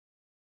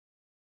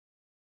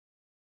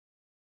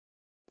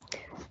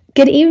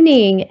Good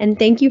evening, and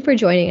thank you for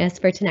joining us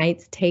for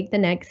tonight's Take the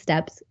Next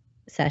Steps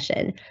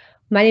session.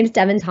 My name is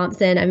Devin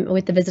Thompson. I'm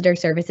with the Visitor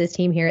Services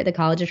team here at the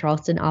College of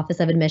Charleston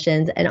Office of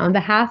Admissions. And on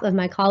behalf of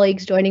my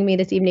colleagues joining me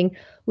this evening,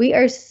 we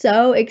are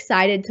so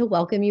excited to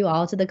welcome you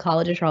all to the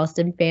College of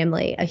Charleston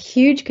family. A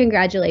huge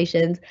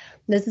congratulations.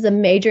 This is a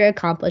major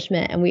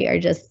accomplishment, and we are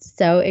just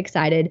so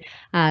excited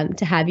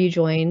to have you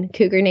join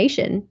Cougar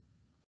Nation.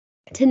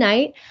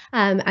 Tonight,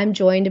 I'm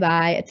joined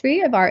by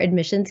three of our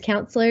admissions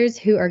counselors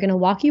who are going to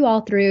walk you all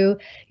through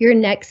your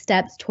next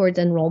steps towards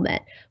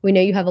enrollment. We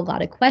know you have a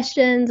lot of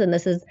questions, and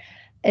this is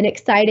an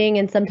exciting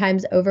and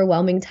sometimes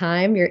overwhelming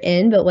time you're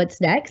in, but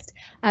what's next?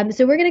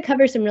 So we're going to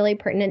cover some really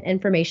pertinent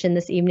information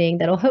this evening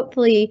that'll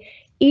hopefully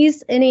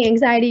ease any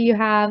anxiety you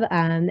have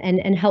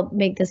and help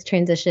make this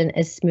transition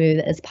as smooth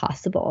as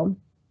possible.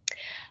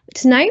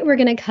 Tonight, we're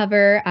going to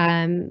cover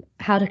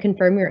how to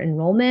confirm your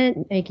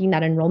enrollment, making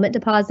that enrollment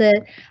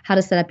deposit, how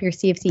to set up your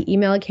CFC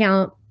email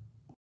account.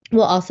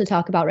 We'll also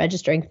talk about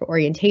registering for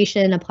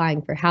orientation,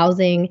 applying for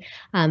housing,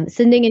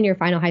 sending in your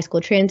final high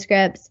school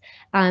transcripts,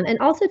 and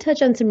also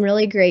touch on some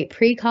really great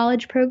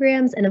pre-college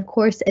programs and, of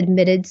course,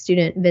 admitted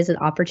student visit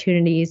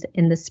opportunities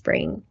in the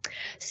spring.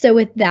 So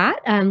with that,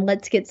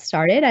 let's get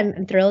started.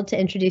 I'm thrilled to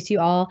introduce you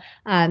all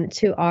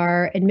to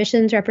our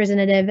admissions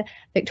representative,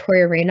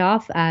 Victoria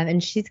Randolph,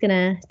 and she's going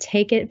to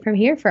take it from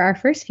here for our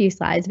first few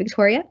slides.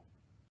 Victoria?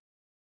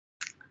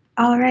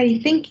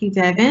 Alrighty, thank you,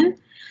 Devin.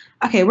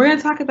 Okay, we're going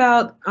to talk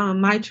about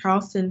My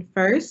Charleston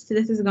first.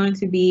 This is going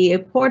to be a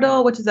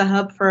portal, which is a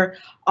hub for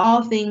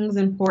all things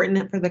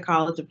important for the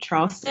College of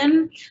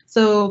Charleston.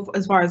 So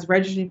as far as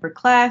registering for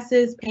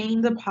classes,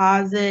 paying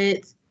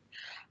deposits,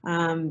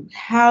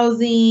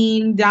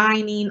 housing,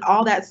 dining,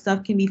 all that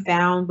stuff can be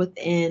found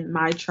within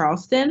My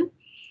Charleston.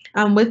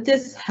 With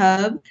this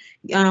hub,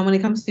 when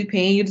it comes to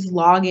paying, you just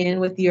log in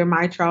with your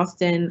My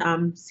Charleston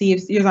your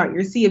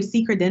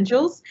CFC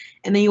credentials,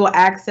 and then you will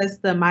access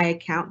the My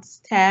Accounts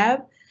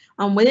tab.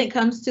 When it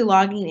comes to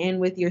logging in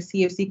with your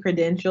CFC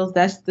credentials,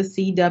 that's the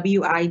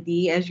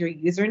CWID as your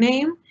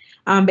username.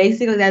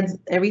 Basically, that's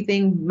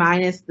everything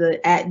minus the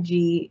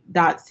 @g.cfc.edu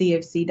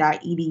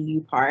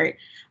part.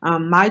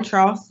 My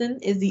Charleston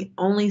is the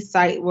only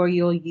site where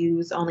you'll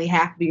use only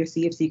half of your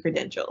CFC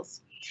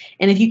credentials.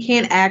 And if you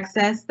can't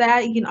access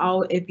that, you can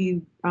if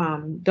you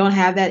don't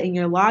have that in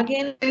your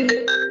login,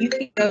 you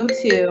can go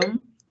to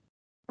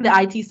the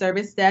IT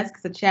service desk.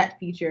 It's a chat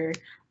feature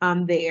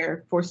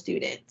there for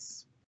students.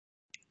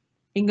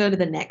 You can go to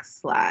the next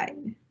slide.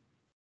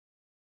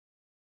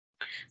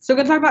 So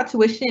we're going to talk about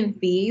tuition and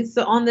fees.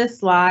 So on this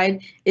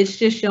slide, it's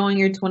just showing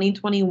your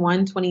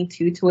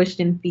 2021-22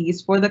 tuition and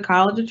fees for the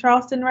College of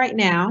Charleston right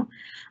now.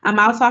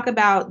 I'll talk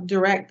about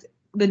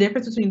the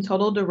difference between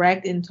total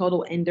direct and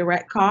total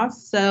indirect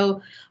costs. So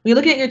when you're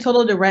looking at your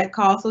total direct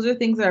costs, those are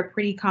things that are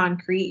pretty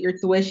concrete, your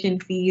tuition,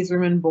 fees,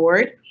 room and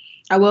board.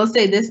 I will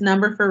say this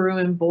number for room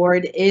and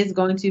board is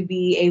going to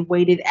be a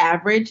weighted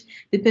average.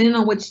 Depending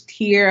on which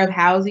tier of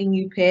housing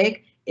you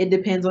pick, it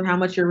depends on how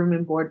much your room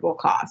and board will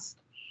cost.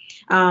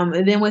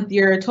 And then with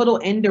your total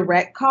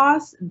indirect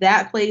costs,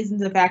 that plays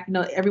into the fact,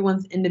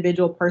 everyone's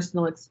individual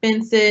personal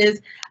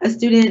expenses. A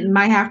student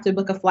might have to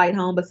book a flight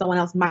home, but someone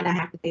else might not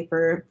have to pay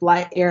for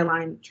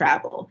airline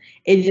travel.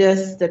 It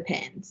just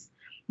depends.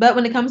 But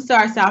when it comes to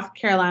our South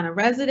Carolina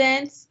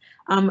residents,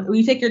 when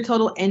you take your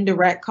total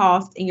indirect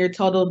cost and your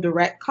total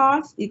direct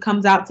cost, it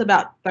comes out to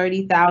about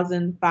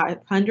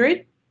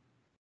 $30,500.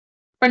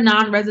 For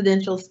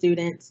non-residential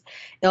students,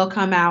 it'll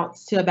come out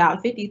to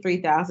about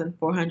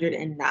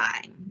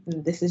 $53,409.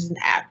 And this is an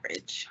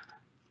average.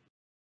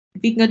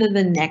 If you can go to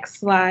the next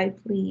slide,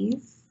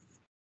 please.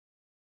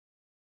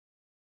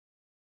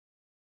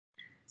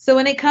 So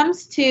when it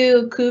comes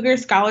to Cougar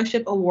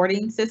Scholarship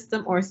Awarding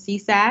System, or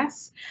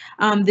CSAS,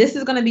 this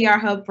is going to be our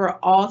hub for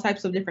all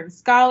types of different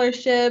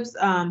scholarships.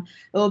 It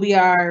will be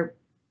our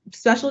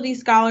specialty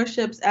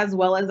scholarships as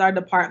well as our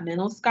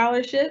departmental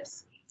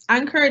scholarships. I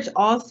encourage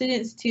all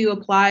students to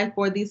apply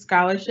for these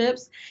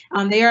scholarships.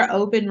 They are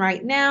open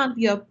right now.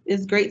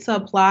 It's great to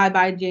apply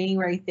by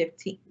January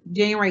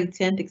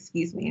 10th,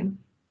 excuse me.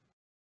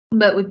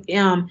 But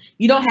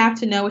you don't have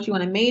to know what you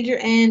want to major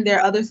in. There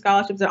are other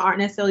scholarships that aren't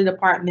necessarily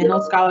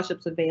departmental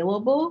scholarships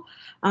available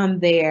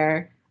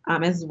there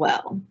as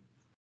well.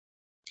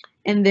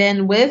 And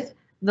then with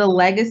the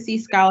Legacy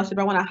Scholarship,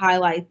 I want to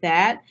highlight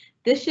that.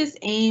 This just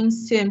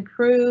aims to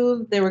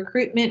improve the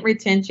recruitment,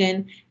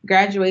 retention,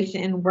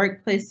 graduation, and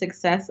workplace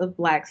success of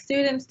Black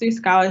students through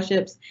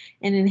scholarships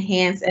and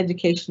enhance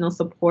educational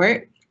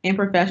support and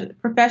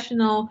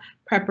professional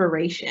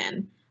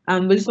preparation.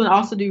 We just want to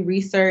also do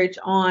research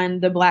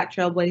on the Black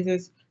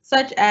trailblazers,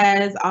 such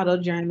as Otto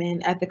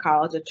German at the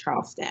College of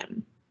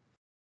Charleston.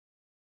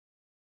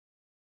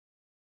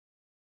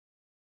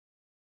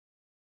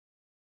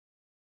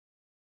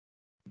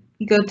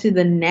 You go to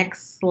the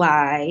next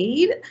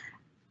slide.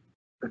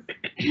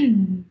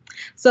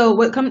 So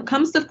what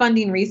comes to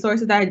funding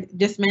resources, I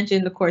just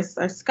mentioned, of course,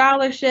 our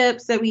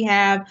scholarships that we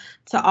have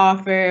to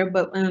offer,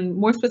 but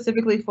more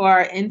specifically for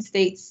our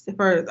in-states,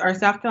 for our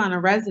South Carolina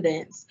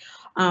residents,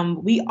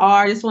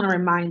 Just want a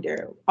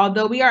reminder,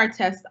 although we are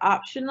test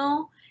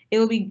optional, it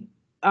will be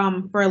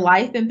for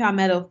life and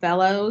Palmetto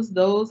fellows,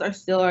 those are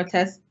still our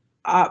test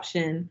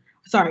option.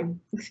 Sorry,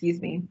 excuse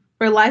me.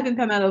 For life and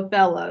Palmetto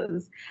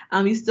fellows,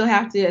 you still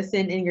have to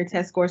send in your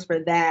test scores for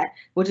that,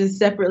 which is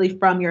separately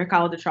from your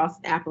College of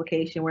Charleston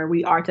application, where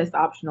we are test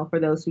optional for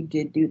those who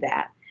did do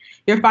that.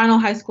 Your final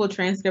high school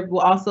transcript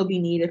will also be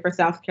needed for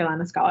South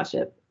Carolina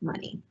scholarship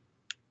money.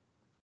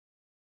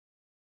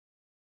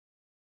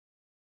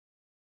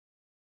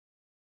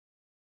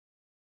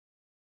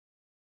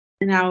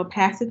 And I will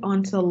pass it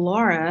on to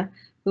Laura,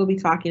 who will be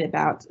talking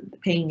about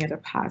paying your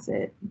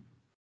deposit.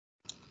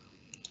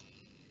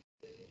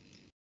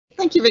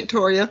 Thank you,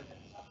 Victoria.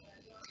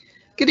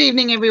 Good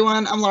evening,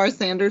 everyone. I'm Laura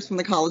Sanders from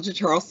the College of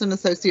Charleston,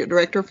 Associate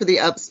Director for the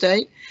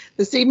Upstate.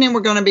 This evening,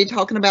 we're going to be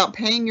talking about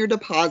paying your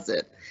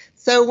deposit.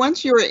 So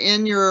once you're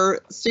in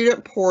your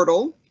student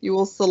portal, you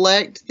will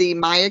select the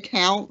My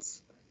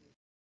Accounts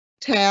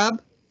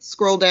tab,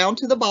 scroll down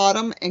to the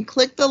bottom, and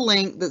click the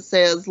link that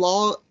says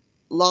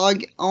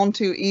log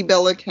onto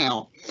eBill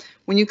account.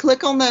 When you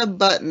click on the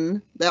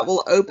button, that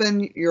will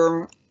open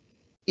your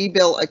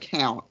eBill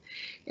account.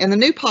 In the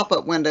new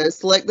pop-up window,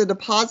 select the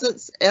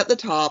deposits at the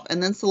top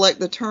and then select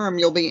the term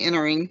you'll be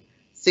entering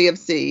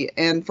CFC.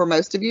 And for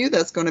most of you,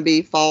 that's going to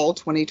be fall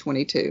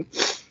 2022.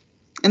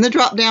 In the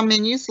drop-down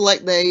menu,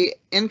 select the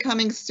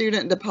incoming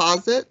student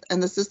deposit,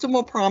 and the system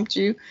will prompt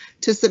you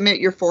to submit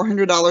your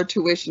 $400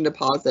 tuition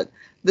deposit.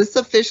 This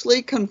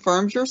officially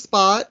confirms your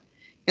spot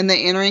in the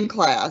entering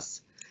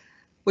class.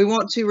 We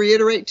want to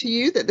reiterate to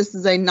you that this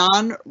is a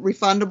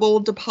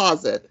non-refundable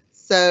deposit,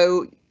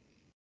 so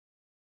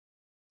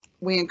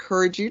we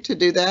encourage you to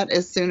do that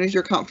as soon as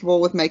you're comfortable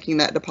with making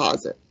that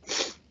deposit.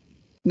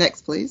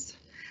 Next, please.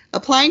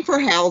 Applying for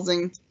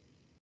housing,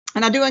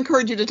 and I do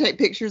encourage you to take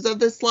pictures of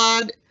this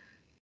slide,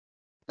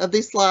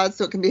 these slides,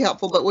 so it can be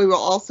helpful, but we will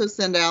also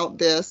send out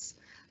this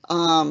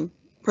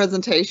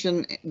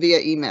presentation via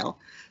email.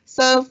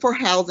 So for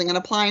housing and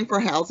applying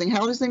for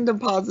housing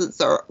deposits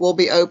will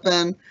be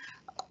open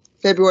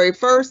February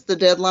 1st. The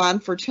deadline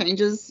for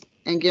changes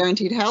and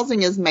guaranteed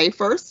housing is May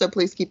 1st, so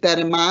please keep that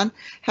in mind.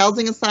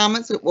 Housing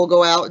assignments will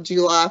go out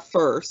July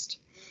 1st.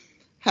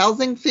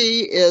 Housing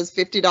fee is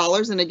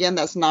 $50, and again,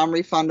 that's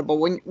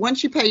non-refundable.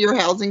 Once you pay your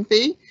housing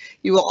fee,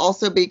 you will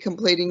also be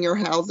completing your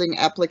housing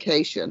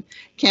application.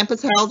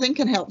 Campus housing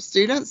can help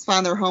students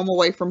find their home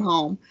away from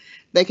home.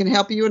 They can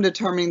help you in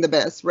determining the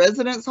best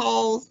residence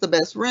halls, the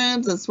best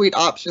rooms, and suite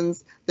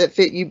options that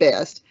fit you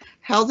best.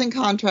 Housing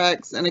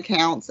contracts and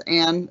accounts,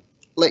 and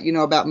let you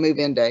know about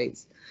move-in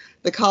dates.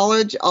 The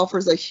college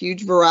offers a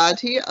huge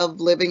variety of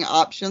living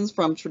options,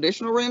 from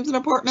traditional rooms and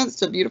apartments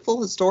to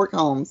beautiful historic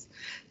homes.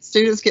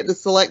 Students get to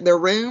select their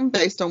room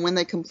based on when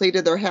they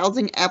completed their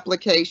housing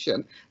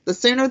application. The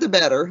sooner the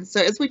better. So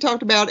as we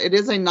talked about, it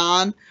is a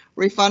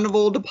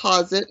non-refundable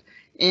deposit,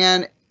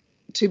 and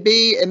to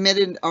be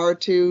admitted or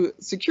to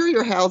secure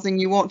your housing,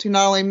 you want to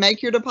not only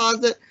make your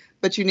deposit,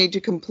 but you need to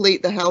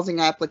complete the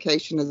housing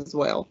application as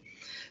well.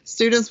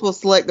 Students will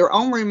select their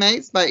own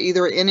roommates by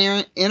either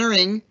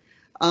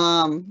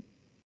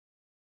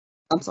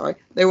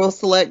they will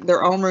select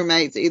their own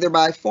roommates either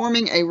by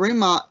forming a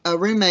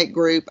roommate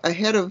group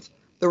ahead of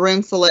the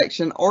room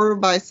selection, or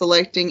by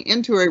selecting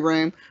into a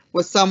room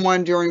with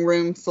someone during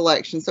room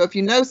selection. So if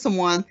you know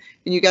someone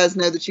and you guys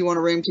know that you want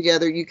a room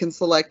together, you can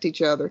select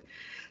each other.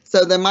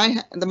 So the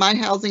My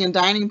Housing and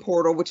Dining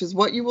portal, which is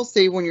what you will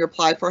see when you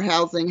apply for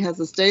housing, has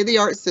a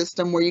state-of-the-art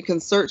system where you can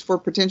search for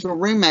potential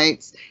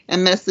roommates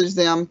and message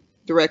them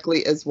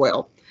directly as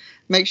well.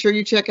 Make sure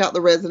you check out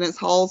the residence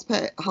hall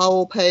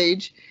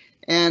page,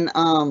 and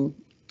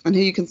who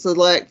you can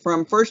select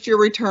from first year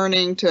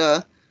returning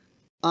to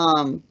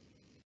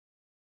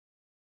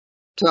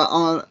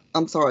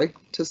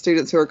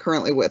students who are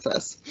currently with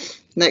us.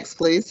 Next,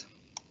 please.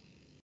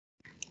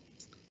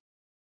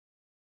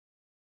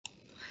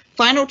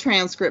 Final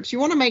transcripts. You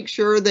want to make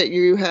sure that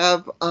you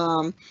have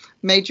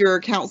made your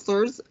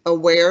counselors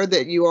aware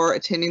that you are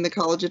attending the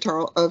College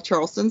of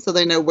Charleston, so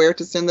they know where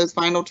to send those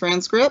final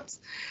transcripts.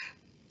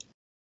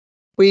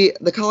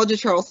 The College of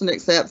Charleston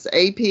accepts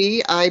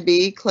AP,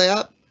 IB,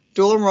 CLEP,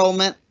 dual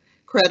enrollment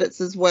credits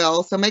as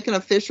well. So make an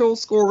official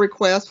score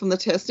request from the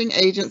testing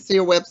agency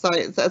or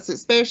website. That's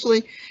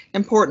especially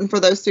important for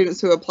those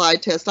students who apply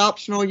test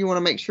optional. You want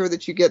to make sure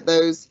that you get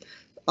those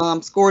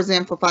scores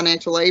in for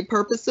financial aid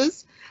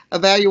purposes.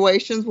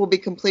 Evaluations will be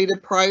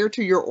completed prior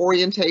to your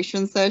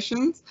orientation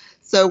sessions.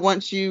 So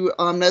once you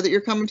know that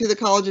you're coming to the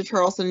College of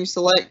Charleston, you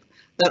select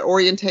that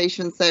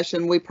orientation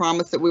session, we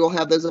promise that we will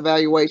have those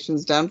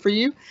evaluations done for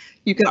you.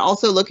 You can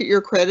also look at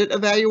your credit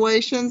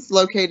evaluations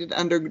located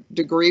under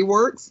Degree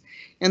Works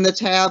in the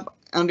tab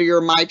under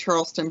your My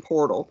Charleston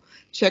portal.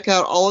 Check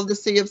out all of the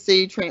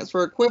CFC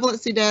transfer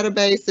equivalency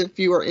database if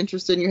you are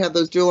interested and you have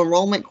those dual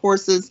enrollment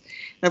courses.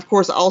 And of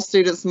course, all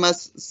students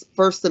must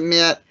first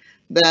submit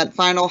that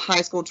final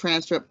high school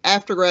transcript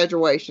after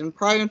graduation,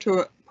 prior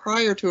to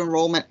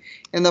enrollment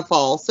in the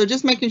fall. So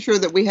just making sure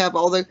that we have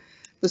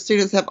the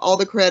students have all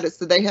the credits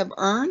that they have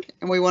earned,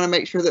 and we want to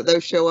make sure that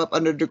those show up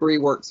under Degree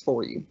Works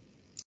for you.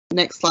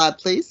 Next slide,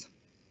 please.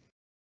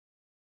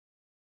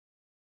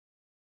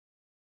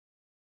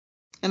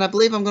 And I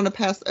believe I'm going to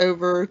pass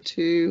over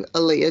to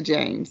Aaliyah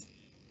James.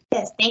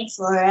 Yes, thanks,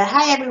 Laura.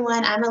 Hi,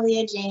 everyone. I'm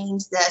Aaliyah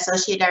James, the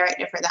Associate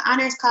Director for the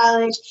Honors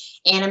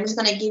College, and I'm just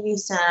going to give you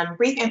some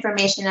brief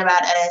information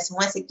about us.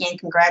 Once again,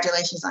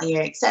 congratulations on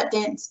your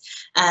acceptance.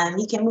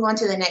 You can move on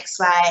to the next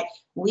slide.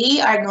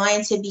 We are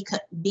going to be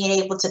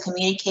being able to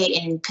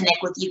communicate and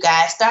connect with you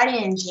guys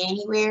starting in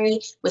January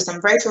with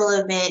some virtual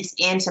events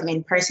and some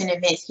in-person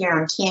events here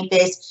on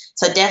campus.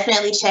 So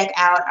definitely check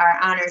out our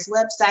honors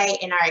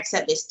website and our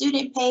accepted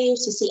student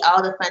page to see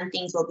all the fun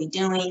things we'll be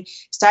doing.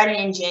 Starting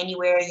in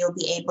January, you'll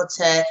be able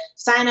to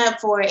sign up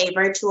for a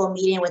virtual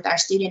meeting with our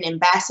student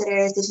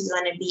ambassadors. This is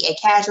going to be a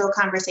casual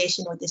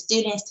conversation with the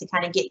students to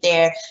kind of get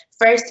their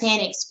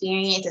firsthand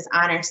experience as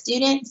honor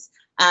students.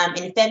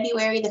 In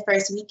February, the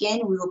first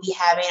weekend, we will be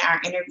having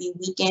our interview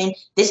weekend.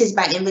 This is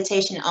by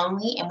invitation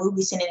only, and we'll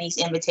be sending these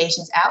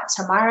invitations out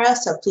tomorrow,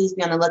 so please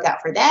be on the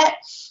lookout for that.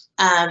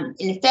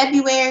 In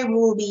February, we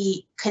will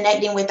be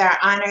connecting with our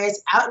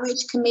Honors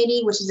Outreach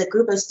Committee, which is a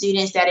group of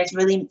students that is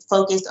really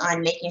focused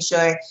on making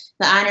sure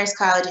the Honors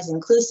College is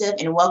inclusive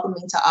and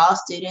welcoming to all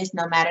students,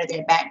 no matter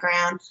their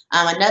background.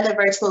 Another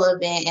virtual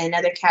event and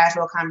another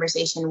casual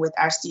conversation with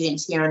our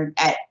students here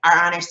at our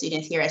honor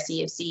students here at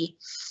CFC.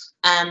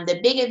 The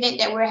big event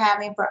that we're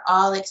having for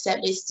all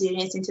accepted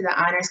students into the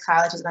Honors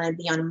College is going to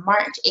be on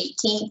March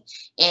 18th.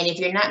 And if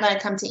you're not going to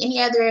come to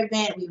any other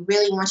event, we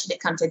really want you to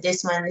come to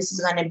this one. This is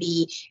going to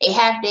be a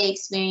half-day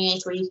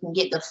experience where you can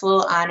get the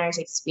full honors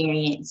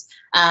experience.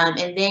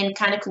 And then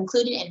kind of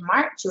concluded in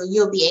March, where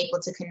you'll be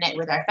able to connect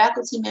with our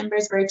faculty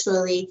members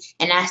virtually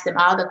and ask them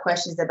all the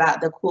questions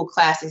about the cool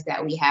classes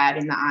that we have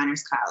in the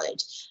Honors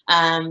College.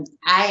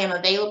 I am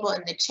available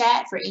in the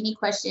chat for any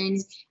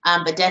questions,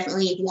 but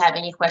definitely if you have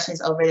any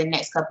questions over the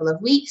next couple of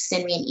weeks,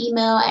 send me an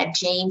email at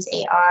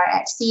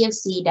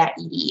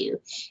jamesar@cfc.edu.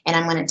 And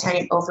I'm going to turn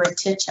it over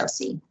to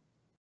Chelsea.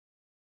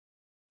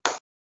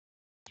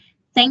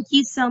 Thank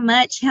you so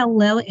much.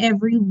 Hello,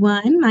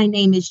 everyone. My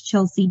name is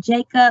Chelsea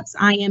Jacobs.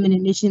 I am an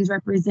admissions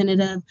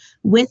representative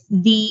with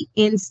the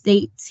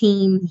in-state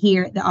team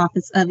here at the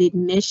Office of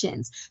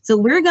Admissions. So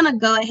we're going to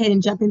go ahead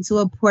and jump into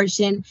a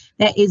portion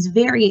that is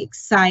very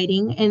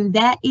exciting, and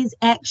that is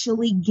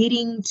actually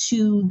getting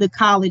to the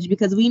college,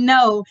 because we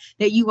know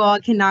that you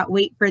all cannot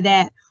wait for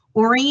that.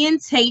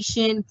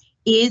 Orientation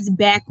is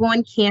back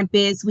on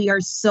campus. We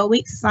are so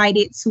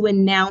excited to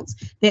announce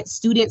that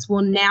students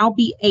will now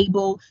be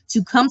able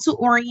to come to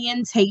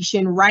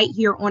orientation right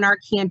here on our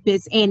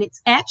campus, and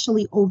it's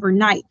actually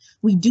overnight.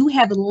 We do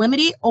have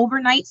limited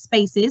overnight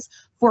spaces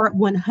for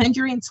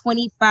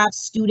 125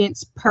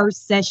 students per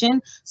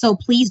session, so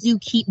please do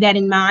keep that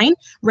in mind.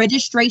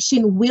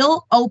 Registration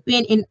will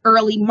open in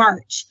early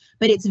March,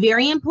 but it's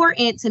very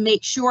important to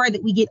make sure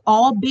that we get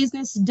all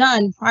business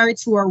done prior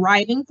to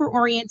arriving for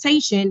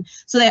orientation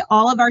so that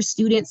all of our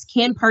students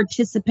can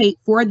participate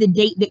for the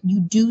date that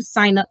you do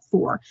sign up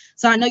for.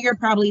 So I know you're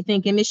probably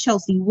thinking, Ms.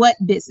 Chelsea, what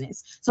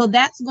business? So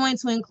that's going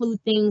to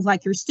include things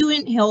like your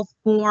student health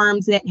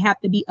forms that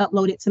have to be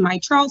uploaded to My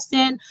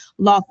Charleston,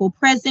 lawful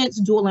presence,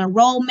 dual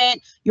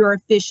enrollment, your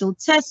official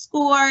test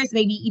scores,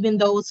 maybe even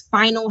those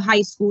final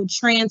high school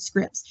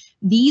transcripts.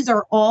 These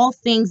are all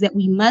things that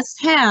we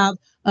must have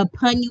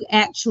upon you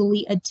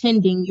actually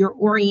attending your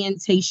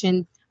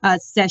orientation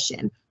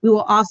session. We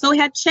will also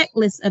have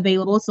checklists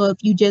available. So if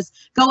you just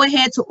go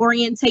ahead to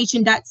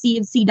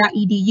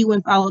orientation.cfc.edu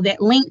and follow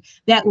that link,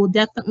 that will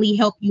definitely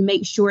help you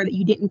make sure that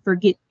you didn't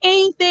forget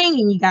anything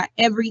and you got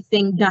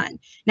everything done.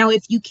 Now,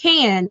 if you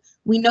can,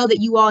 we know that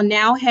you all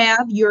now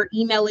have your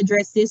email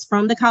addresses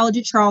from the College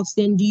of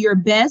Charleston. Do your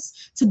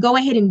best to go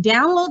ahead and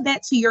download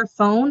that to your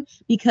phone,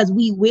 because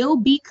we will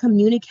be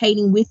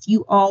communicating with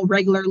you all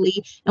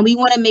regularly, and we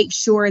want to make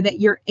sure that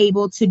you're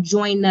able to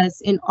join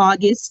us in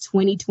August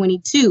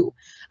 2022.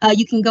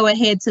 You can go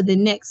ahead to the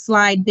next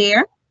slide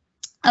there.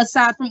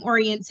 Aside from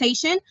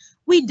orientation,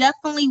 we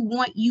definitely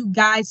want you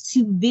guys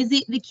to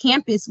visit the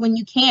campus when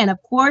you can. Of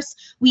course,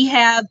 we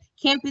have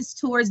campus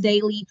tours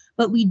daily,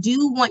 but we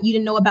do want you to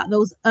know about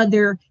those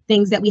other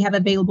things that we have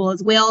available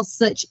as well,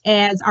 such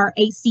as our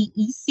ACE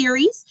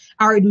series,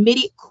 our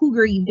admitted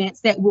Cougar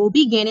events that will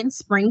begin in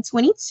spring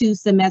 22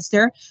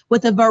 semester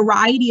with a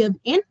variety of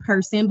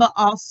in-person, but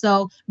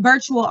also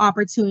virtual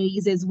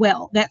opportunities as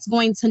well. That's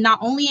going to not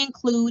only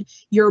include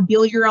your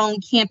build your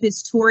own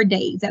campus tour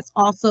days, that's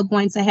also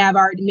going to have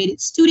our admitted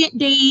student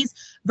days,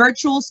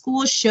 virtual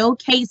school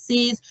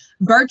showcases,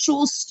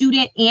 virtual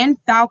student and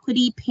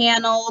faculty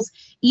panels,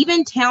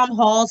 even town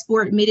halls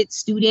for admitted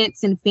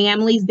students and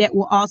families that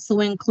will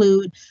also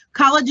include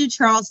College of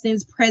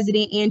Charleston's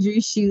President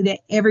Andrew Shue that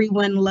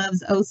everyone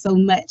loves oh so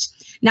much.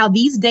 Now,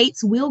 these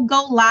dates will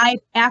go live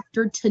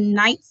after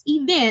tonight's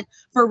event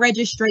for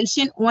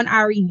registration on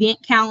our event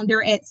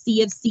calendar at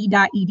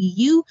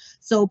cfc.edu.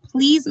 So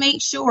please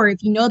make sure,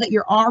 if you know that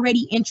you're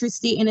already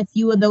interested in a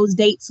few of those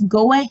dates,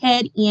 go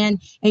ahead and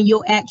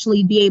you'll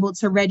actually be able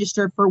to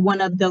register for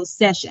one of those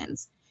sessions.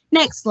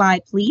 Next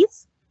slide,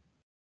 please.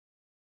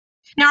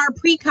 Now, our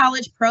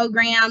pre-college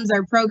programs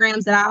are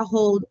programs that I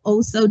hold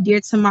oh so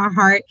dear to my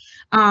heart.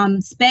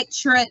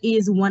 Spectra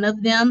is one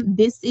of them.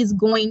 This is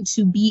going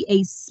to be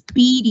a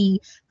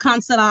speedy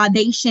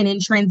consolidation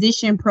and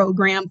transition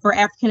program for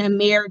African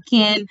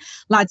American,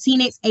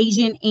 Latinx,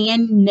 Asian,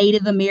 and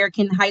Native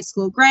American high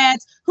school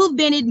grads who've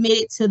been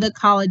admitted to the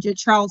College of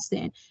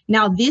Charleston.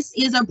 Now, this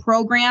is a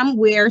program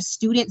where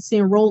students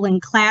enroll in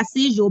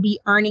classes. You'll be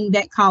earning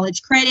that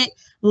college credit,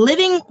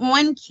 living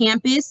on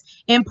campus,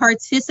 and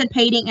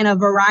participating in a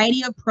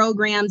variety of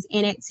programs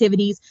and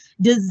activities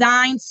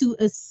designed to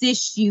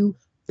assist you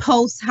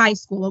post high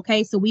school.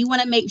 Okay, so we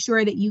want to make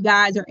sure that you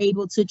guys are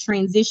able to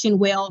transition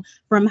well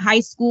from high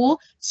school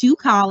to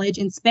college,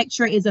 and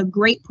Spectra is a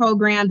great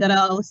program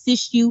that'll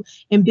assist you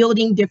in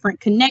building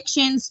different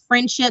connections,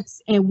 friendships,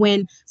 and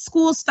when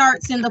school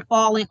starts in the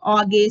fall in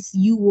August,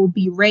 you will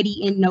be ready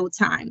in no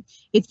time.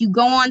 If you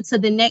go on to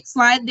the next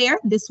slide there,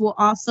 this will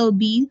also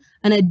be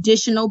an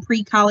additional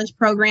pre-college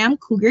program,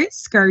 Cougar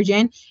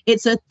Excursion.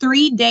 It's a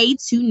 3-day,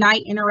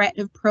 2-night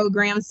interactive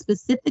program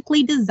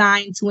specifically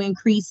designed to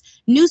increase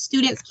new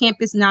students'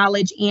 campus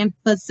knowledge and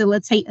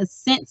facilitate a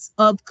sense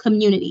of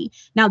community.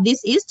 Now,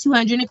 this is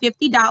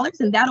 $250,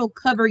 and that'll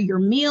cover your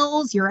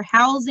meals, your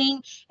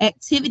housing,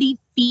 activity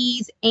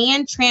fees,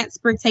 and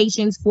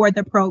transportations for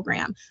the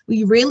program.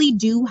 We really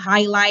do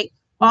highlight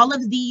all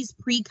of these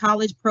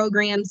pre-college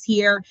programs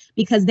here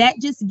because that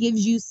just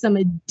gives you some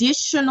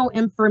additional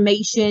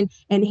information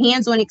and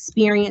hands-on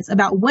experience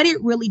about what it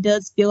really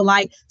does feel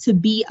like to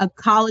be a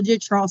College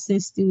of Charleston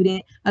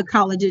student, a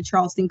College of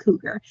Charleston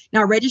Cougar.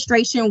 Now,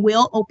 registration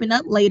will open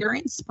up later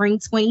in spring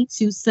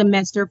 22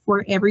 semester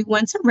for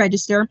everyone to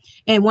register.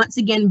 And once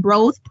again,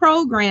 both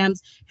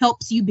programs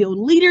helps you build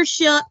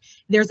leadership.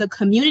 There's a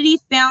community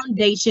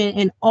foundation,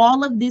 and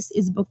all of this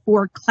is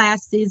before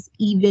classes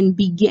even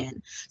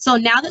begin. So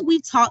now that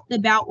we've talked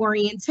about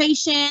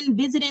orientation,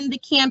 visiting the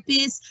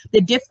campus,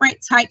 the different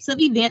types of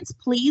events,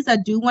 please, I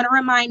do want to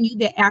remind you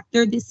that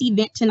after this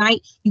event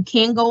tonight, you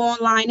can go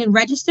online and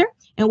register,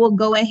 and we'll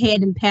go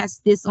ahead and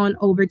pass this on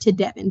over to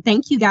Devin.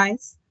 Thank you,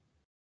 guys.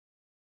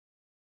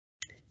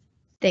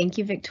 Thank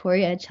you,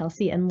 Victoria,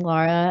 Chelsea, and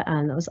Laura.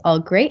 That was all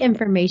great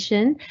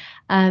information.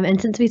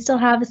 And since we still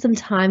have some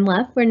time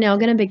left, we're now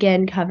going to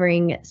begin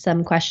covering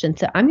some questions.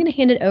 So I'm going to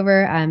hand it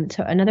over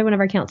to another one of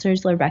our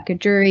counselors, Rebecca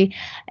Drury,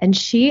 and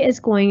she is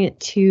going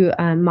to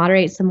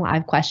moderate some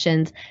live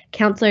questions.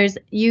 Counselors,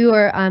 you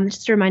are,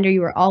 just a reminder,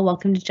 you are all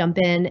welcome to jump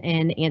in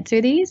and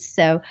answer these.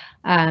 So,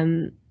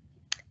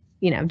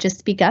 just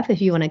speak up if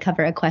you want to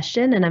cover a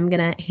question, and I'm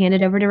going to hand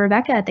it over to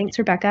Rebecca. Thanks,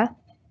 Rebecca.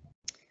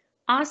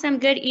 Awesome.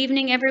 Good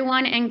evening,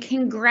 everyone, and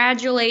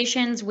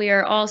congratulations. We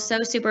are all so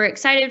super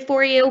excited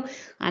for you.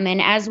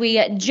 And as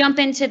we jump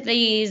into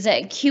these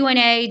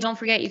Q&A, don't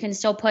forget you can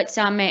still put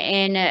some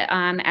in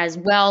as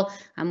well.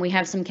 We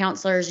have some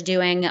counselors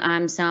doing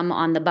some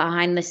on the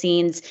behind the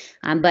scenes.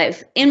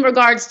 But in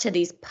regards to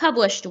these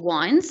published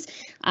ones,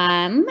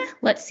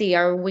 let's see,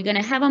 are we going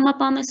to have them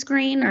up on the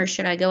screen, or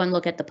should I go and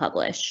look at the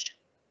published?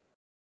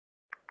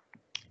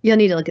 You'll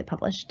need to look at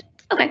published.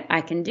 Okay,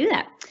 I can do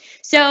that.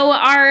 So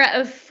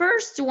our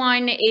first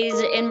one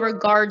is in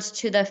regards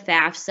to the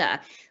FAFSA.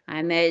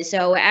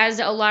 So as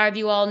a lot of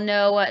you all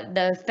know,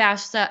 the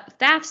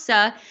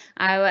FAFSA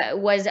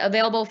was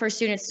available for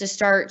students to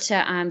start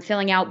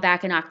filling out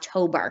back in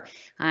October.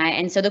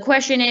 And so the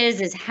question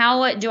is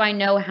how do I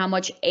know how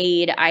much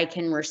aid I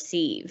can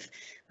receive?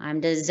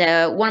 Does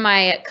one of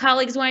my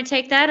colleagues want to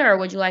take that, or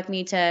would you like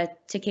me to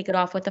kick it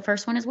off with the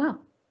first one as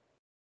well?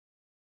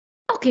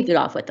 I'll kick it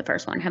off with the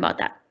first one. How about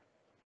that?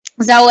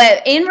 So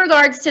in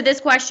regards to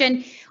this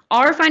question,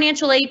 our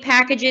financial aid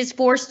packages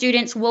for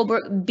students will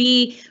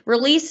be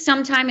released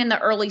sometime in the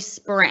early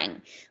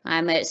spring.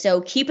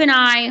 So keep an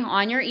eye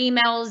on your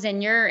emails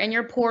and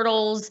your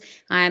portals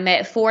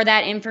for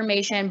that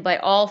information, but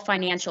all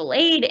financial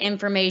aid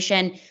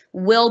information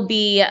will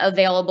be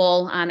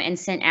available and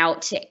sent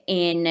out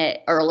in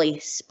early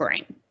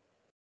spring.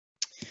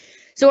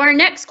 So our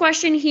next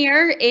question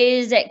here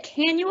is,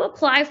 can you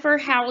apply for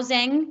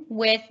housing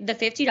with the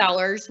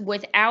 $50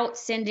 without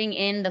sending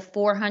in the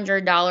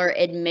 $400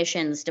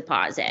 admissions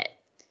deposit?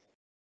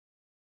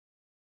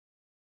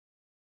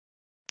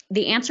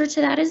 The answer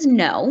to that is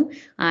no.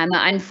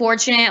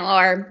 Unfortunately,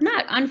 or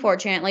not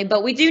unfortunately,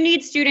 but we do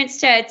need students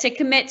to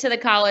commit to the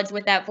college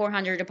with that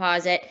 $400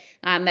 deposit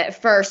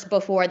first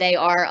before they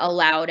are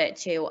allowed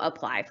to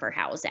apply for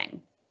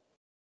housing.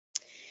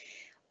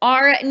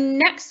 Our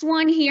next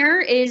one here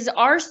is,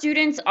 are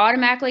students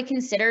automatically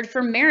considered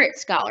for merit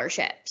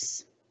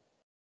scholarships?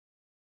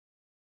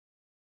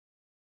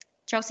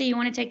 Chelsea, you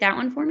want to take that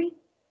one for me?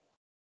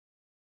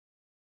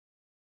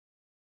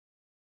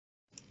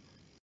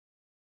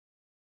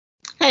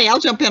 Hey, I'll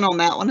jump in on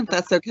that one if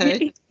that's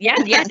okay. Yeah,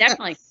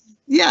 definitely.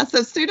 Yeah,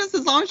 so students,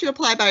 as long as you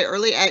apply by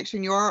early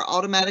action, you are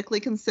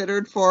automatically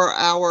considered for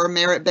our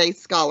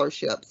merit-based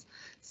scholarships.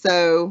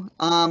 So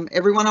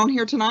everyone on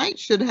here tonight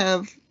should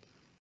have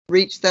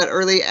reached that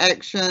early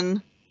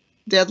action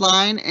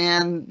deadline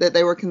and that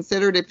they were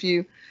considered. If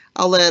you,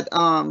 I'll let,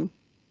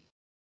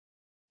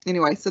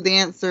 anyway, so the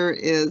answer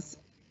is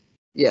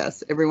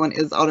Yes, everyone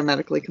is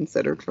automatically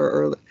considered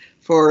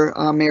for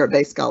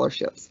merit-based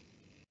scholarships.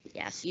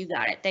 Yes, you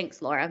got it.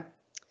 Thanks, Laura.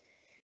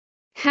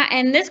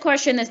 And this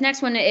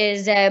next one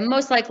is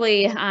most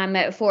likely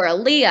for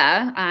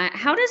Aaliyah.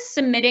 How does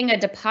submitting a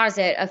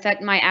deposit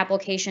affect my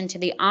application to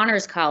the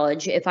Honors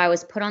College if I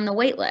was put on the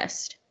wait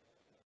list?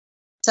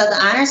 So the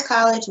Honors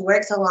College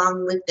works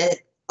along with the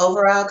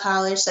overall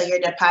college, so your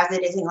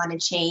deposit isn't going to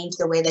change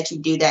the way that you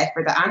do that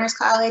for the Honors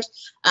College.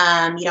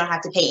 You don't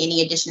have to pay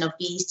any additional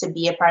fees to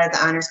be a part of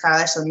the Honors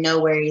College, so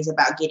no worries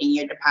about getting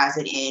your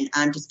deposit in.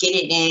 Just get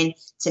it in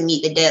to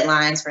meet the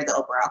deadlines for the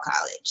overall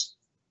college.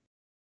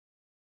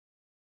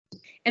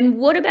 And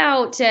what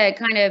about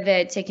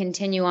to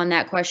continue on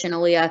that question,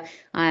 Aaliyah?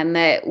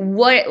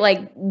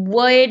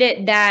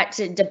 Would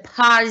that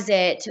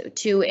deposit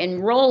to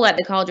enroll at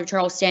the College of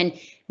Charleston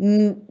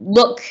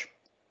look?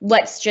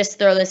 Let's just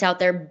throw this out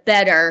there,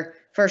 better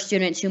for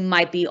students who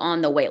might be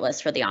on the wait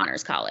list for the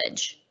Honors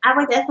College? I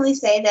would definitely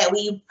say that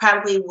we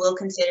probably will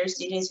consider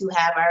students who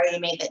have already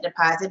made that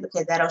deposit,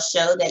 because that'll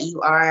show that you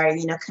are,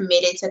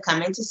 committed to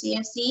coming to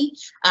CFC.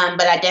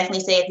 But I definitely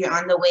say if you're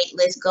on the wait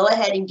list, go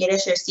ahead and get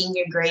us your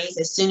senior grades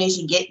as soon as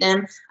you get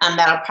them.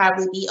 That'll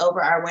probably be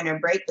over our winter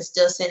break, but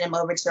still send them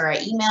over to our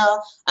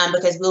email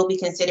because we'll be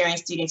considering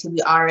students who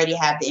we already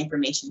have the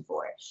information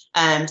for.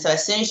 So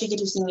as soon as you get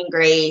your senior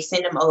grades,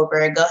 send them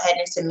over. Go ahead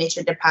and submit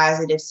your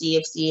deposit if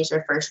CFC is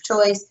your first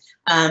choice,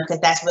 because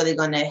that's really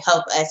going to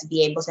help us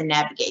be able to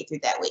navigate through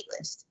that wait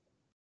list.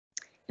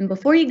 And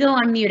before you go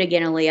on mute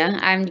again, Aaliyah,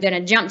 I'm going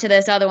to jump to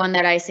this other one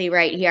that I see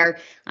right here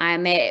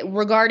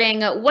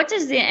regarding what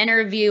does the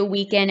interview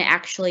weekend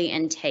actually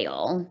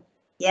entail?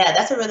 Yeah,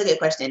 that's a really good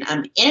question.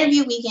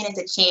 Interview weekend is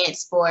a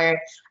chance for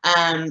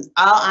all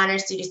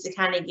honors students to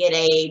kind of get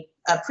a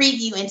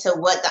preview into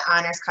what the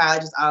Honors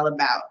College is all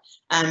about.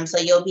 So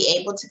you'll be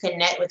able to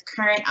connect with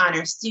current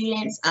honors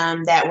students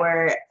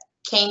that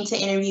came to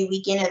interview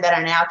weekend and that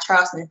are now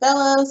Charleston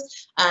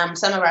Fellows.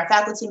 Some of our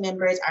faculty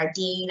members, our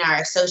dean, our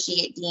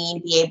associate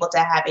dean, be able to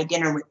have a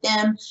dinner with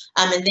them.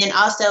 And then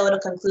also it'll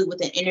conclude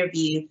with an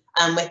interview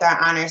with our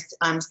honors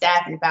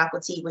staff and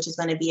faculty, which is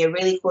going to be a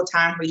really cool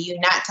time for you,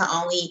 not to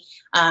only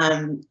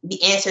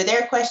answer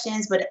their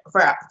questions, but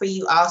for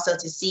you also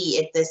to see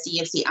if the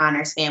CFC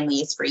Honors family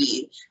is for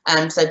you.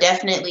 So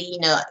definitely,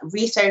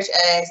 research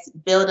us,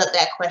 build up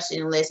that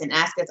question list, and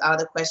ask us all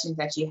the questions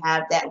that you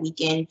have that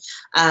weekend.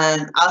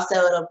 Also,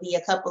 it'll be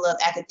a couple of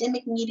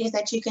academic meetings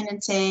that you can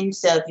attend.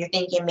 So if you're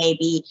thinking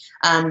maybe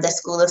the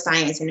School of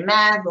Science and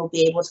Math, we'll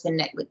be able to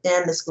connect with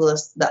them. The School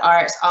of the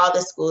Arts, all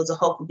the schools will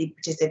hopefully be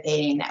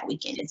participating in that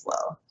weekend as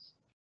well.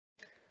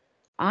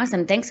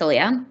 Awesome. Thanks,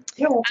 Aaliyah.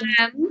 You're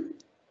welcome.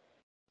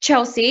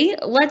 Chelsea,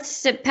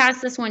 let's pass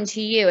this one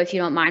to you if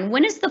you don't mind.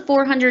 When is the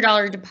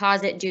 $400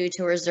 deposit due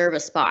to reserve a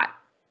spot?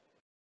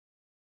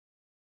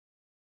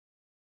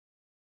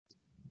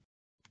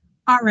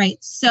 All right,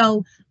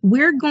 so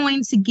we're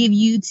going to give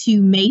you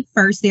to May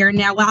 1st there.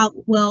 Now,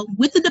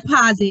 with the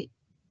deposit,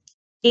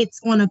 it's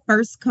on a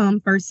first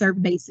come, first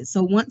served basis.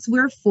 So once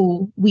we're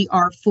full, we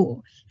are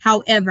full.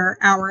 However,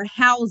 our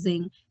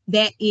housing,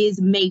 that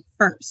is May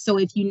 1st. So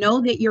if you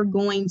know that you're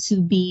going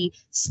to be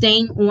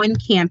staying on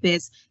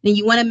campus, then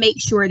you want to make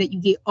sure that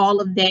you get all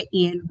of that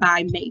in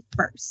by May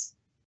 1st.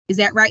 Is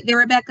that right there,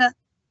 Rebecca?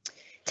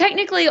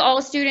 Technically,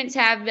 all students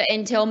have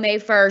until May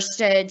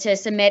 1st to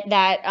submit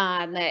that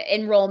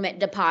enrollment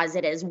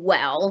deposit as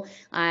well.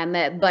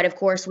 But of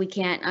course, we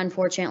can't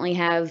unfortunately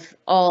have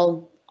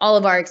all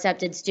of our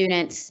accepted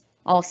students,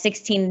 all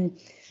 16,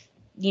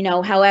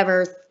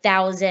 however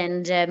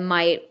thousand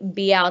might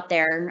be out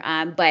there.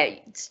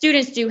 But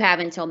students do have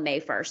until May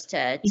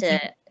 1st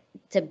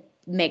to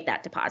make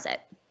that deposit.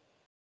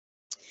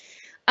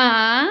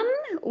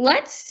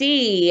 Let's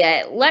see.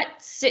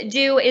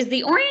 Is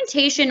the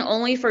orientation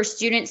only for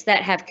students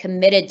that have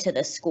committed to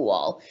the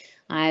school?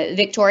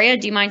 Victoria,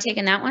 do you mind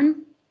taking that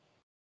one?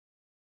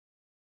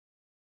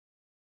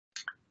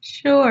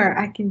 Sure,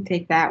 I can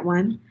take that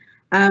one.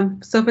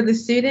 So for the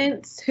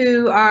students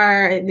who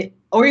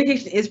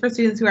orientation is for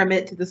students who are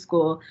admitted to the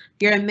school.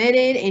 If you're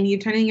admitted and you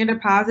turn in your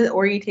deposit,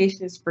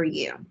 orientation is for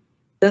you.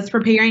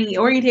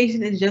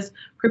 Orientation is just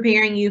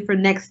preparing you for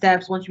next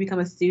steps once you become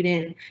a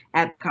student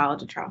at the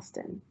College of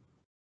Charleston.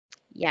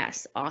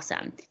 Yes,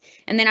 awesome.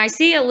 And then I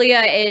see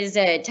Aaliyah is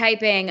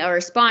typing a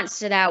response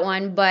to that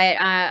one, but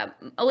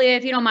Aaliyah,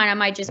 if you don't mind, I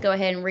might just go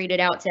ahead and read it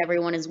out to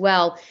everyone as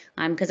well,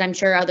 because I'm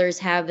sure others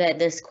have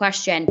this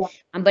question.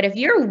 But if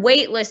you're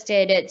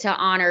waitlisted to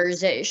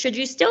honors, should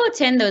you still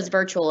attend those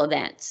virtual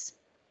events?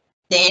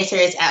 The answer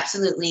is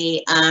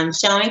absolutely.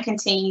 Showing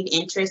continued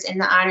interest in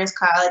the Honors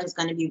College is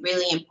going to be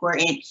really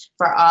important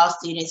for all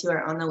students who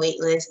are on the wait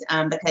list,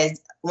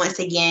 because once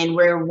again,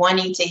 we're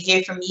wanting to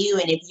hear from you.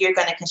 And if you're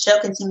going to show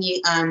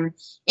continued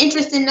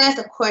interest in us,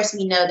 of course,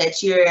 we know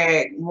that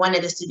you're one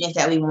of the students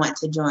that we want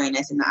to join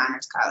us in the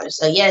Honors College.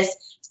 So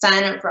yes,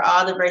 sign up for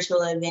all the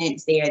virtual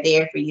events. They are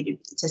there for you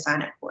to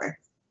sign up for.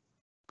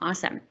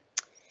 Awesome.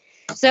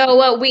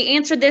 So we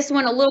answered this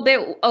one a little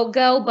bit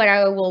ago, but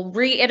I will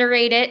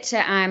reiterate it.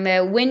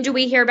 When do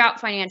we hear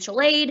about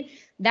financial aid?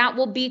 that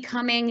will be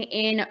coming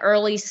in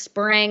early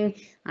spring.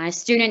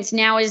 Students,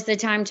 now is the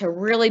time to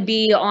really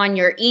be on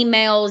your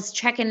emails,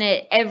 checking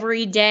it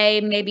every day,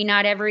 maybe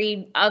not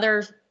every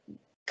other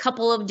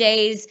couple of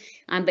days,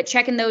 but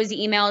checking those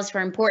emails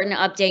for important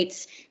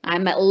updates,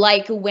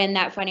 like when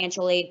that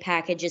financial aid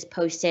package is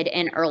posted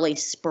in early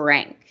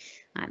spring.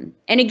 And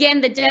again,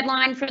 the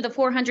deadline for the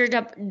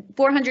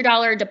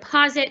 $400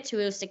 deposit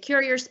to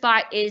secure your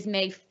spot is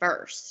May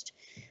 1st.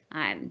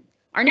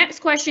 Our next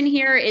question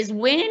here is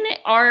when's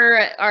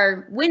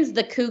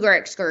the Cougar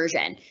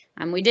Excursion?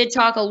 We did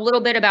talk a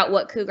little bit about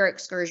what Cougar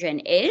Excursion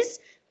is.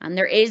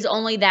 There is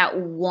only that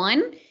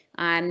one.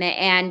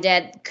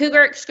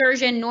 Cougar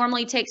Excursion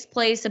normally takes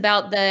place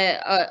about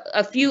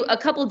a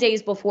couple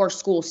days before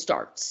school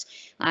starts.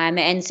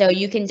 And so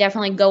you can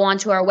definitely go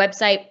onto our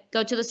website,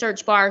 go to the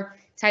search bar,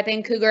 type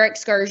in Cougar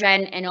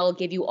Excursion, and it'll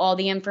give you all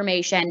the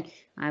information.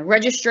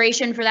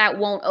 Registration for that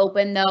won't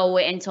open though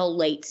until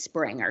late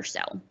spring or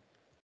so.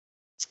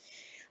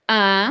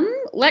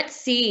 Let's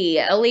see,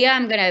 Aaliyah,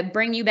 I'm gonna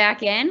bring you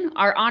back in.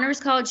 Are Honors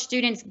College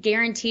students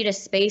guaranteed a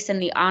space in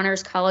the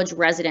Honors College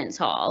Residence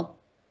Hall?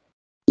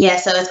 Yeah,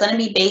 so it's going to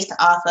be based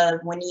off of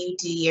when you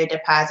do your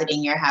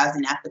depositing your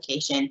housing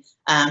application.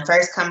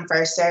 First come,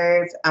 first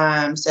serve.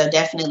 So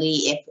definitely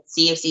if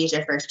CFC is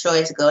your first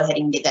choice, go ahead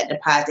and get that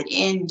deposit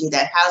in, do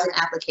that housing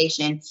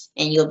application,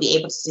 and you'll be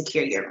able to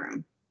secure your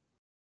room.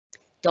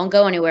 Don't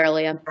go anywhere,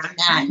 Aaliyah.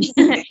 I'm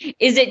not.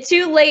 Is it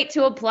too late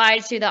to apply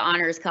to the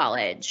Honors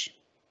College?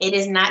 It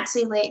is not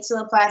too late to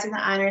apply to the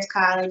Honors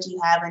College.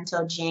 You have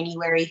until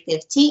January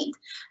 15th.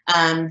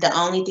 The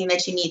only thing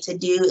that you need to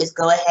do is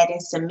go ahead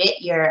and submit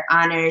your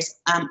honors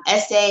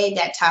essay.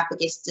 That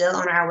topic is still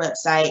on our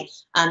website.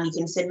 You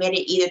can submit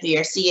it either through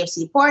your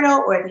CFC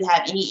portal, or if you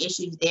have any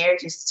issues there,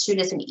 just shoot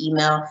us an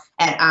email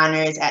at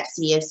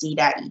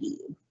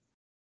honors@cfc.edu.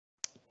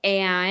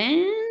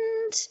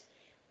 And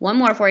one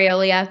more for you,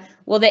 Aaliyah.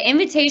 Will the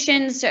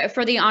invitations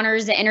for the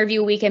honors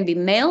interview weekend be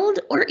mailed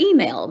or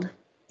emailed?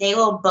 They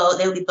will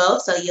be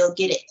both. So you'll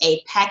get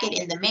a packet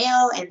in the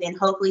mail, and then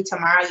hopefully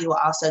tomorrow you will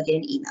also get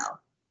an email.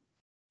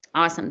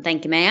 Awesome.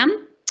 Thank you,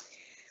 ma'am.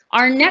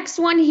 Our next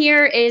one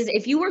here is,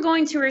 if you were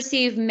going to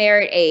receive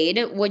merit aid,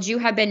 would you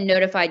have been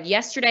notified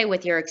yesterday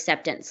with your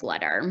acceptance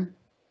letter?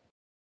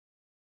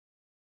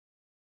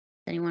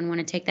 Anyone want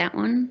to take that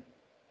one?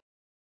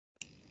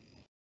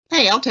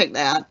 Hey, I'll take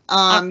that.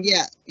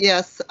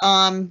 Yes.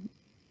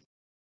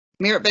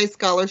 Merit-based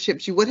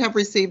scholarships, you would have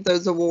received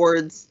those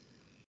awards,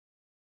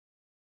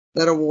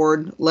 that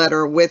award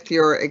letter with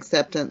your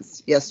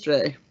acceptance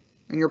yesterday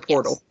in your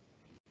portal.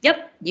 Yes.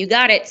 Yep, you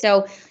got it.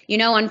 So,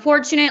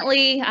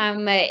 unfortunately,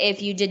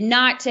 if you did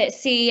not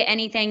see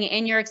anything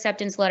in your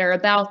acceptance letter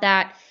about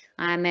that,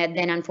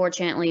 then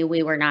unfortunately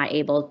we were not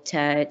able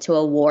to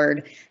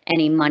award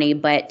any money.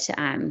 But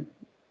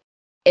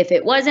if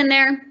it was in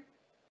there,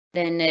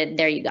 then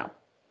there you go.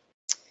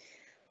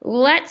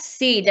 Let's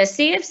see, the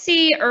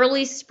CFC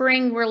early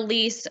spring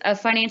release of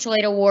financial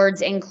aid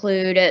awards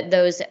include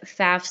those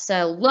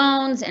FAFSA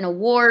loans and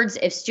awards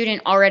if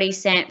student already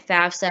sent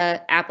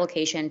FAFSA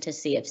application to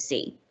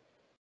CFC.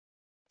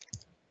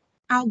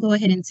 I'll go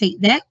ahead and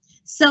take that.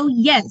 So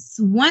yes,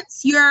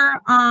 once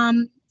your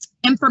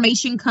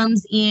information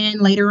comes in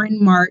later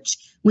in March,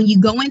 when you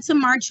go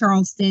into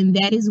Charleston,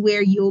 that is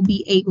where you'll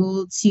be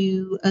able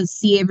to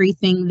see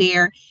everything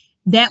there.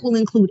 That will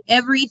include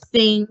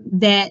everything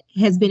that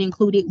has been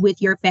included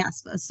with your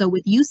FAFSA. So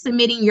with you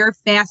submitting your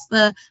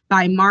FAFSA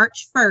by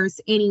March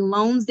 1st, any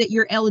loans that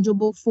you're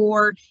eligible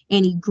for,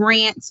 any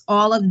grants,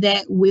 all of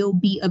that will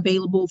be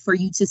available for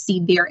you to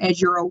see there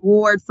as your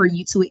award for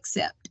you to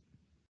accept.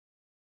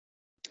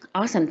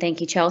 Awesome.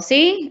 Thank you,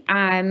 Chelsea.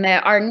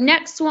 Our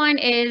next one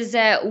is,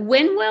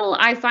 when will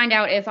I find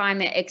out if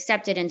I'm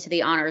accepted into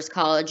the Honors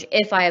College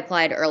if I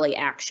applied early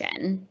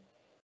action?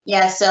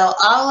 Yeah, so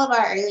all of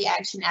our early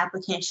action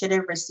applicants should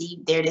have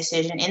received their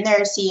decision in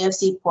their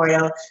CFC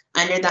portal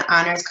under the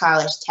Honors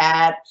College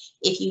tab.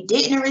 If you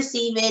didn't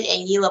receive it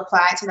and you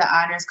applied to the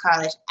Honors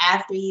College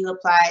after you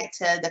applied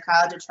to the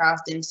College of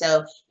Charleston,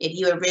 so if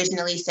you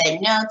originally said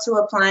no to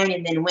applying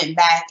and then went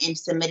back and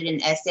submitted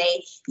an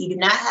essay, you do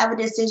not have a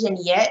decision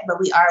yet, but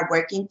we are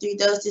working through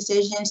those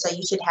decisions, so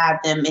you should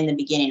have them in the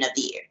beginning of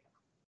the year.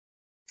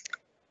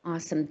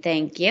 Awesome,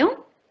 thank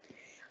you.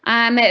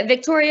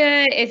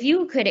 Victoria, if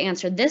you could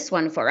answer this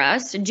one for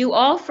us, do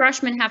all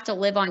freshmen have to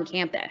live on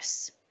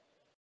campus?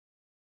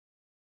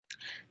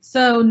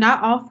 So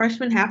not all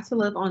freshmen have to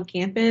live on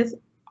campus.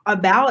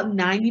 About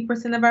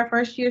 90% of our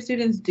first year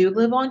students do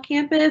live on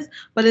campus,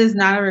 but it is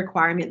not a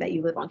requirement that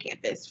you live on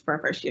campus for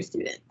first year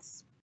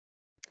students.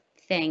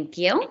 Thank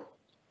you.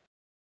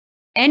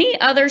 Any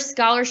other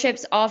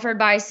scholarships offered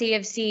by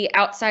CFC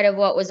outside of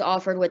what was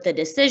offered with the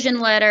decision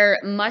letter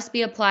must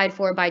be applied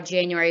for by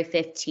January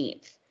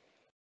 15th.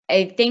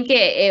 I think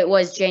it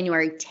was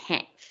January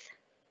 10th.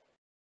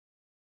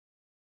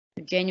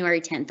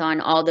 January 10th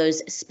on all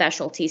those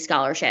specialty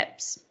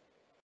scholarships.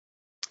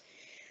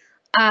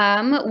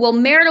 Will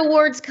merit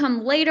awards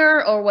come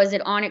later, or was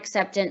it on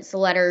acceptance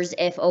letters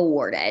if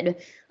awarded?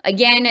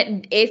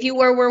 Again, if you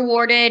were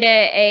rewarded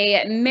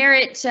a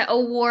merit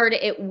award,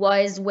 it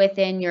was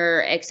within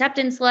your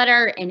acceptance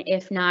letter, and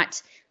if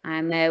not,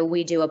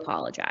 we do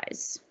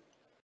apologize.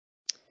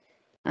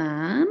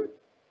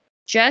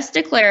 Just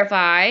to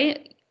clarify,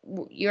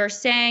 you're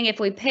saying if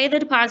we pay the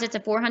deposits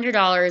of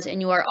 $400 and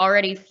you are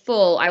already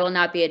full, I will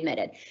not be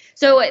admitted.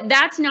 So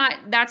that's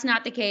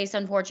not the case,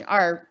 unfortunately.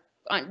 Or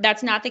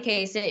that's not the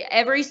case.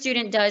 Every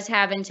student does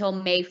have until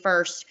May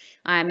 1st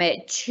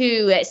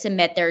to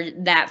submit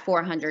that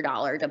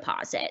 $400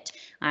 deposit.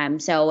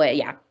 So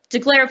yeah, to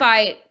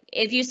clarify,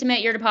 if you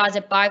submit your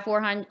deposit by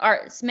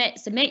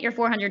submit your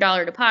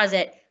 $400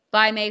 deposit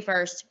by May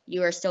 1st,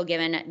 you are still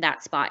given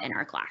that spot in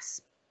our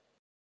class.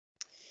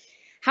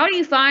 How do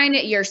you find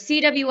your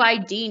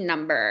CWID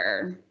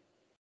number?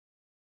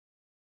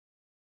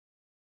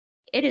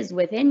 It is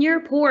within your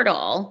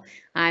portal.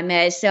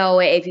 So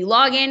if you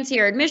log into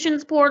your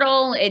admissions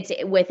portal, it's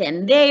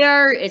within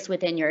there, it's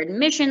within your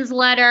admissions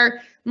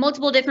letter,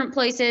 multiple different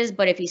places.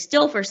 But if you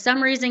still, for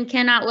some reason,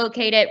 cannot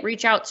locate it,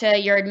 reach out to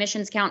your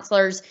admissions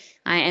counselors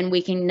and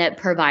we can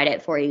provide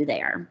it for you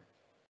there.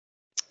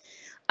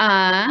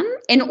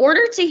 In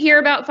order to hear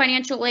about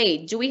financial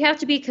aid, do we have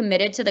to be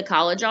committed to the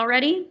college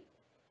already?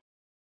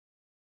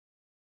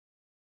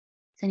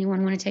 Does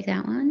anyone want to take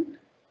that one?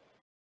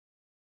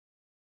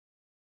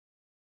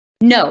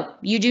 No,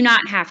 you do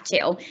not have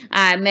to.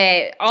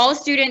 All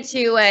students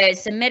who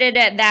submitted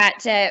that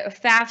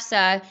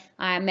FAFSA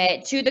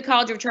to the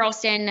College of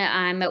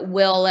Charleston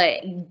will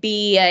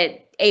be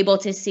able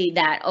to see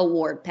that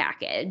award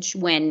package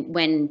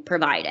when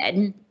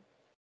provided.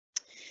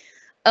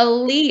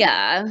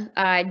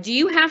 Aaliyah, do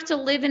you have to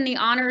live in the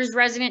Honors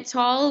Residence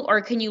Hall,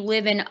 or can you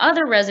live in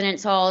other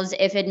residence halls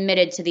if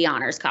admitted to the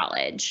Honors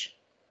College?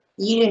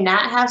 You do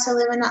not have to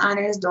live in the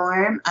honors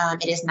dorm.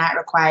 It is not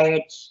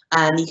required.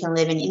 You can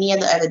live in any of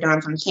the other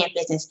dorms on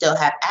campus and still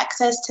have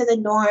access to the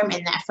dorm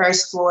in that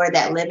first floor,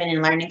 that living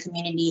and learning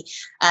community.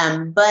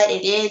 But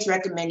it is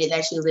recommended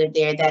that you live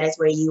there. That is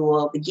where you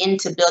will begin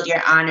to build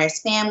your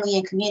honors family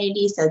and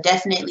community. So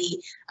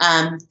definitely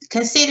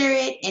consider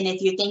it. And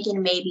if you're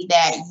thinking maybe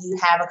that you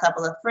have a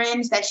couple of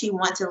friends that you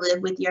want to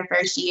live with your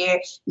first year,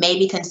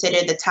 maybe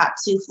consider the top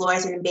 2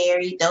 floors in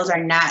Berry. Those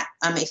are not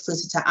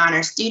exclusive to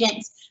honors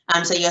students.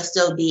 So you'll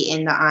still be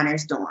in the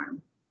honors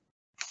dorm.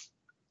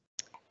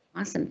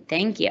 Awesome,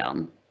 thank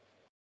you.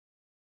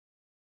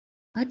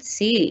 Let's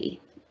see.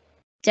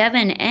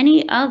 Devin,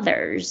 any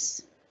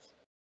others?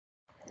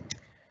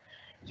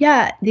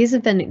 Yeah, these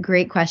have been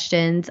great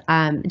questions.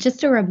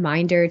 Just a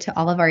reminder to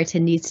all of our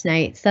attendees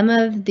tonight, some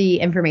of the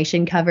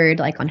information covered,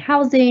 like on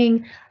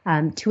housing,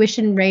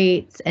 tuition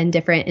rates, and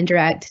different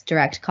indirect,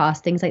 direct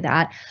costs, things like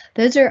that.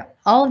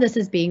 All of this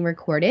is being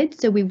recorded,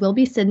 so we will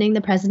be sending the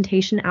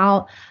presentation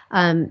out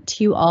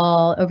to you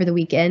all over the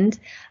weekend.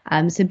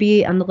 So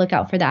be on the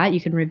lookout for that.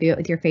 You can review it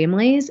with your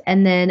families.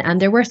 And then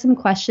there were some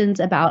questions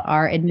about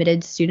our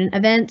admitted student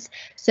events.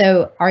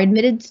 So our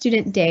admitted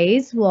student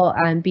days will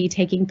be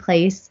taking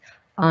place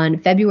on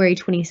February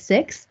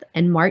 26th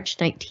and March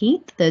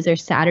 19th. Those are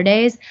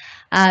Saturdays.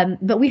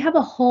 But we have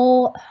a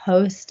whole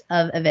host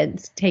of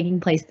events taking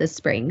place this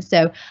spring.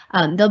 So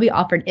they'll be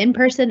offered in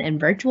person and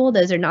virtual.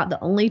 Those are not the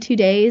only 2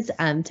 days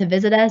to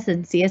visit us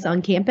and see us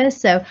on campus.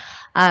 So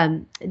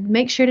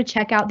make sure to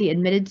check out the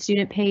admitted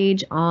student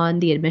page on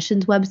the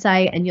admissions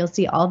website, and you'll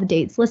see all the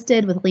dates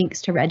listed with links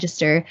to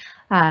register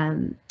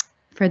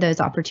for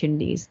those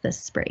opportunities this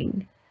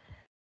spring.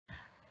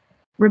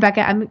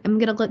 Rebecca, I'm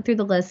going to look through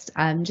the list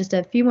just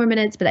a few more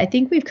minutes, but I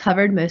think we've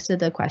covered most of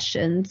the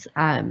questions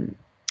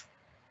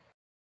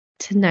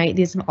tonight.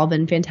 These have all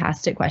been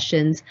fantastic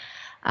questions.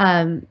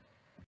 I'd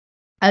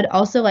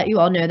also let you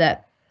all know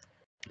that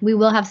we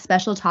will have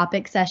special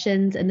topic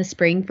sessions in the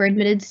spring for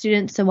admitted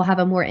students. So we'll have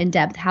a more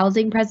in-depth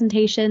housing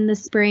presentation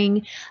this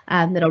spring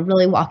that'll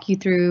really walk you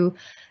through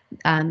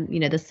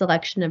the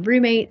selection of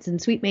roommates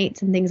and suite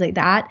mates and things like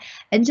that.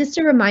 And just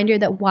a reminder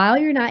that while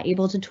you're not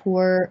able to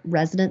tour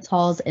residence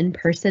halls in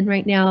person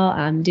right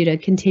now due to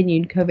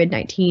continued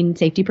COVID-19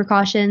 safety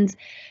precautions,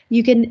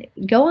 you can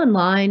go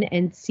online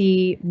and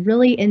see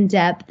really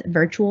in-depth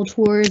virtual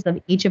tours of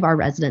each of our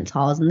residence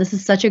halls. And this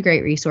is such a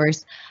great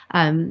resource,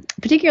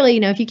 particularly,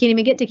 if you can't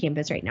even get to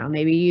campus right now.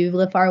 Maybe you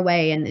live far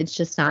away and it's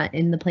just not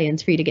in the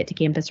plans for you to get to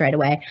campus right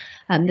away.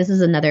 This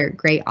is another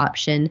great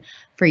option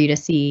for you to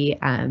see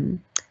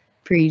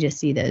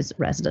those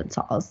residence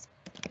halls.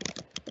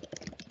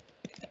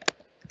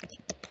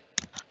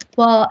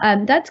 Well,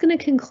 that's going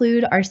to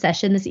conclude our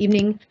session this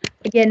evening.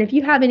 Again, if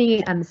you have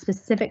any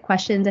specific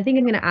questions, I think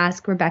I'm going to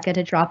ask Rebecca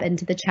to drop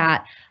into the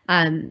chat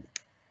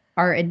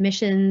our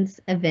admissions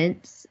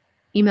events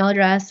email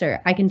address, or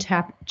I can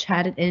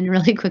chat it in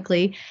really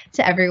quickly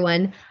to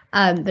everyone.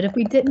 But if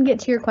we didn't get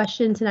to your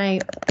question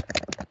tonight,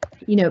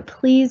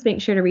 please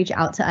make sure to reach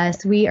out to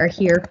us. We are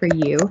here for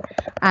you.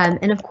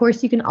 And of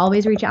course, you can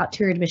always reach out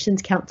to your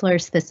admissions counselor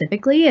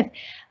specifically if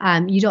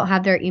you don't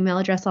have their email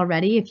address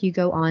already. If you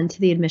go on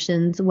to the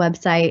admissions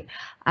website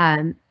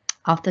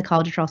off the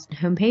College of Charleston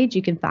homepage,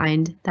 you can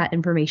find that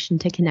information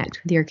to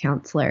connect with your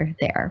counselor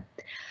there.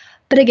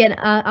 But again,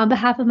 on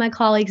behalf of my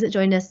colleagues that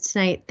joined us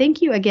tonight,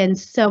 thank you again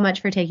so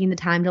much for taking the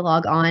time to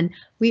log on.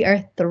 We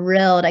are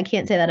thrilled, I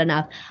can't say that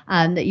enough,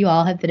 that you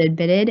all have been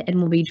admitted and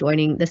will be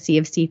joining the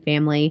CFC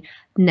family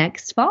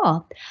next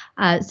fall.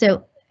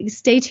 So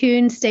stay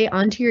tuned, stay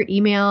onto your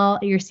email,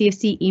 your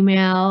CFC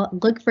email,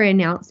 look for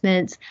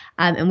announcements,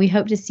 and we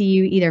hope to see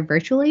you either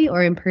virtually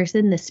or in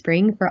person this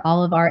spring for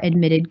all of our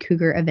admitted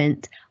Cougar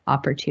event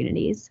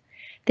opportunities.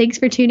 Thanks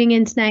for tuning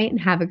in tonight and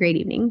have a great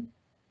evening.